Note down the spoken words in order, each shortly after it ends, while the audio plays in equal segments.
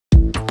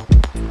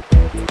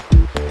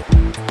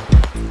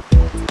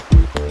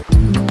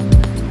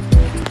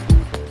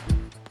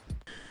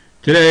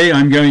Today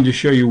I'm going to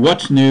show you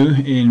what's new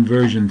in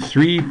version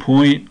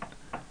 3.0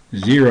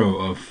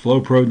 of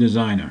FloPro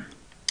Designer.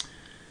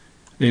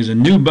 There's a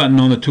new button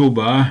on the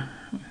toolbar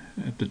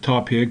at the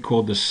top here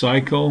called the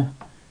Cycle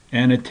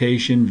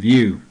Annotation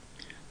View.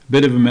 A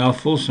bit of a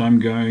mouthful, so I'm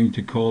going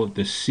to call it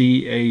the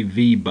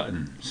CAV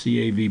button.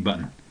 CAV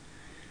button.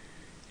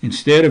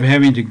 Instead of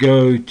having to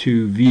go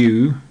to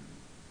View,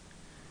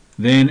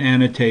 then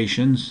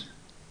Annotations,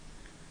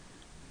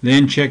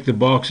 then check the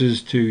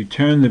boxes to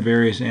turn the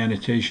various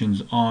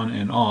annotations on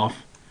and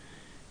off,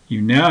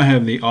 you now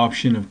have the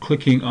option of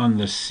clicking on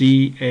the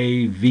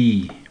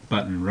CAV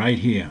button right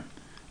here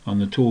on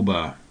the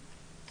toolbar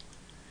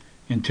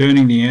and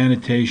turning the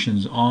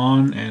annotations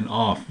on and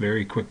off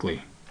very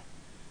quickly.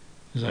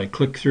 As I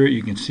click through it,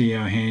 you can see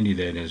how handy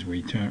that is.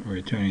 We're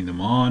turning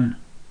them on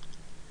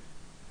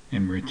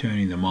and we're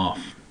turning them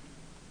off.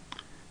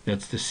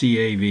 That's the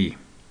CAV.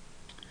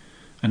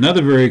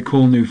 Another very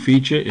cool new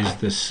feature is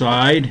the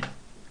side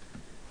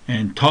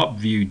and top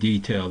view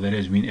detail that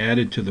has been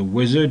added to the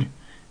wizard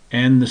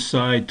and the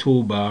side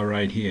toolbar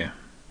right here.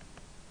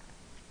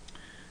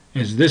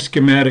 As this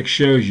schematic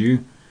shows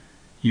you,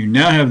 you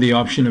now have the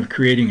option of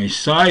creating a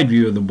side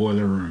view of the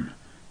boiler room,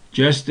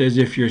 just as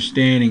if you're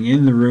standing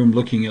in the room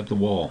looking at the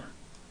wall.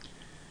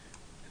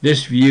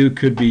 This view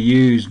could be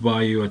used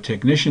by your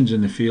technicians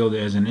in the field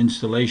as an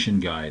installation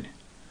guide.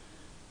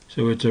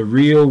 So it's a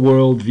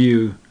real-world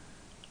view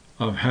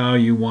of how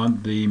you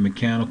want the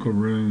mechanical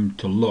room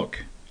to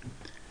look.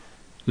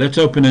 Let's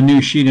open a new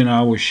sheet and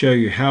I will show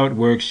you how it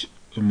works,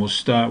 and we'll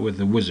start with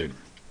the wizard.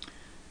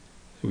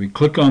 So we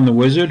click on the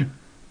wizard,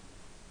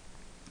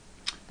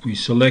 we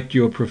select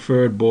your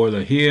preferred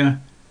boiler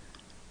here.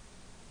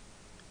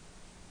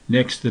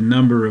 Next, the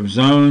number of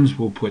zones,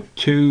 we'll put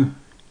 2.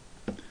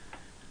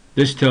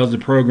 This tells the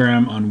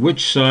program on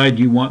which side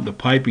you want the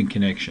piping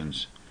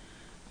connections,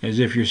 as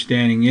if you're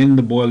standing in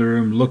the boiler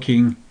room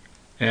looking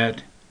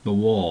at the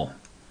wall.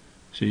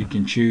 So you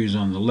can choose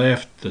on the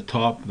left, the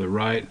top, the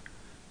right,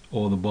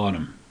 or the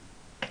bottom.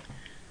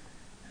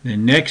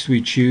 Then next we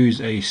choose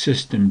a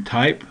system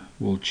type.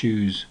 We'll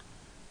choose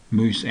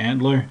moose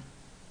antler.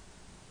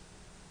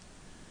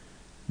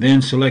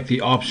 Then select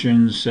the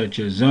options such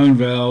as zone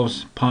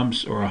valves,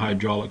 pumps, or a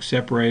hydraulic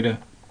separator.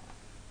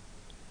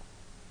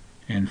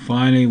 And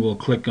finally we'll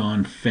click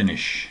on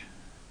finish.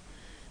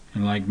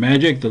 And like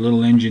magic, the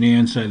little engineer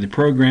inside the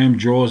program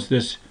draws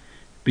this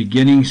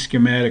beginning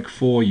schematic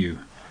for you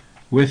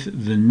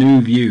with the new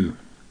view,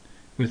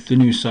 with the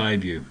new side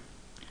view.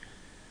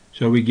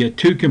 So we get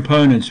 2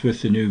 components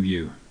with the new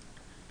view.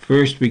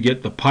 First we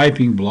get the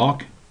piping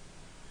block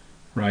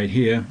right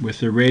here with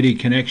the ready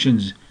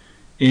connections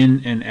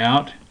in and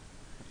out,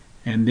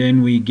 and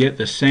then we get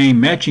the same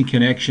matching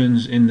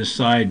connections in the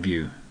side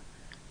view.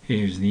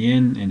 Here's the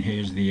in and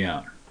here's the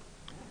out.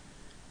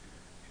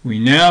 We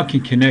now can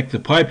connect the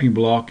piping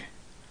block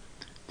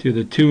to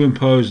the 2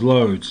 imposed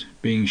loads,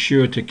 being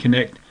sure to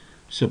connect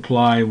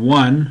supply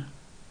 1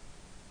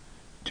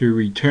 to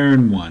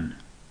return 1.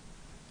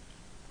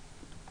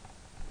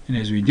 And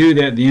as we do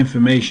that, the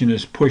information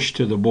is pushed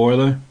to the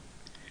boiler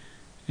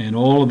and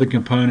all of the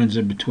components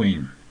in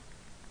between.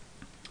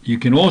 You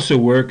can also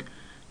work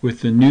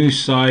with the new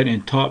side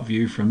and top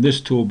view from this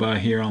toolbar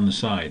here on the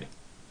side.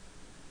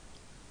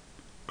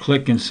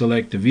 Click and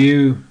select the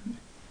view.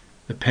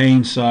 The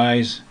pane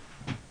size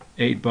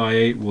 8 by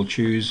 8 we'll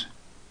choose.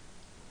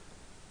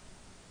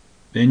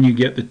 Then you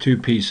get the 2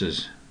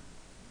 pieces,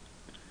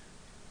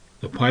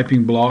 the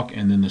piping block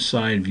and then the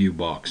side view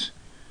box.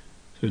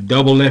 So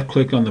double left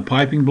click on the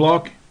piping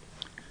block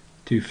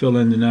to fill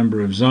in the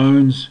number of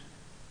zones.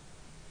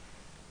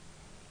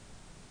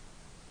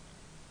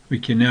 We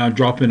can now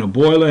drop in a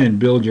boiler and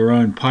build your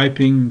own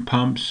piping,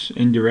 pumps,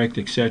 indirect,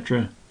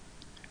 etc.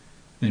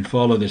 Then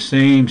follow the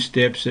same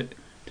steps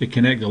to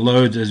connect the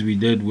loads as we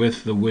did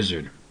with the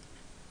wizard.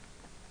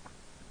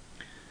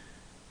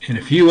 And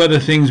a few other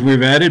things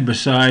we've added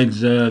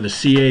besides the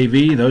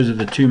CAV. Those are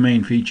the 2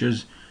 main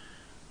features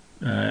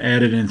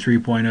added in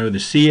 3.0, the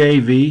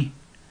CAV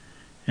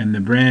and the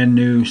brand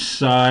new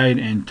side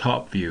and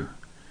top view.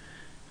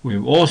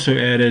 We've also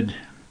added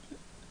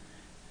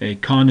a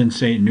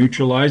condensate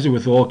neutralizer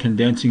with all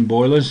condensing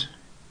boilers.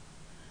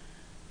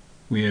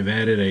 We have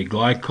added a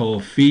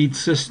glycol feed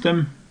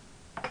system.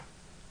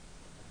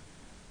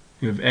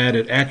 We've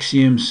added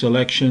axiom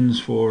selections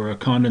for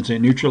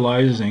condensate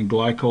neutralizers and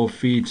glycol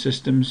feed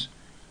systems.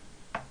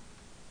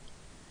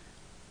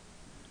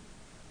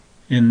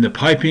 In the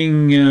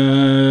piping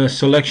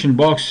selection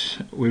box,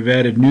 we've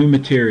added new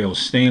materials,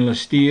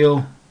 stainless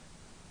steel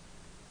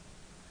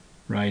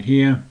right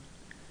here,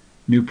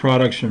 new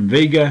products from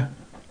Vega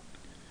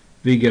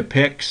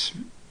PEX,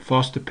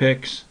 Foster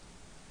PEX,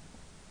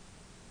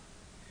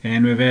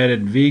 and we've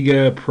added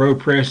Vega Pro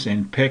Press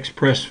and PEX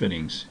press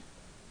fittings,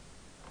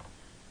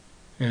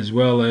 as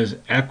well as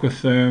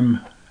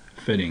Aquatherm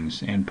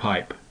fittings and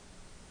pipe.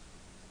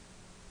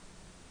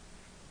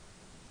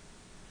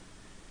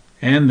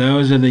 And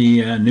those are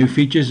the new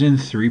features in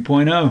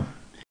 3.0.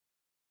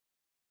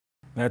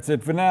 That's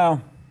it for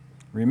now.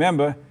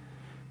 Remember,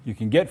 You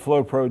can get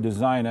FloPro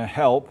Designer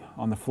help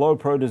on the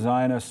FloPro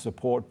Designer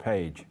support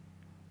page,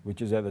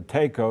 which is at the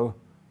Takeo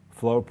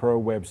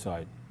FloPro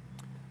website.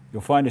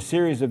 You'll find a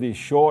series of these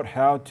short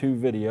how-to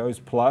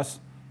videos plus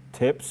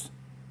tips,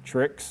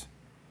 tricks,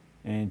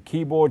 and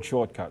keyboard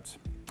shortcuts.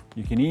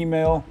 You can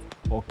email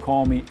or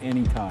call me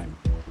anytime,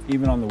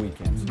 even on the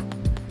weekends.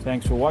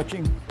 Thanks for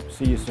watching.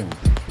 See you soon.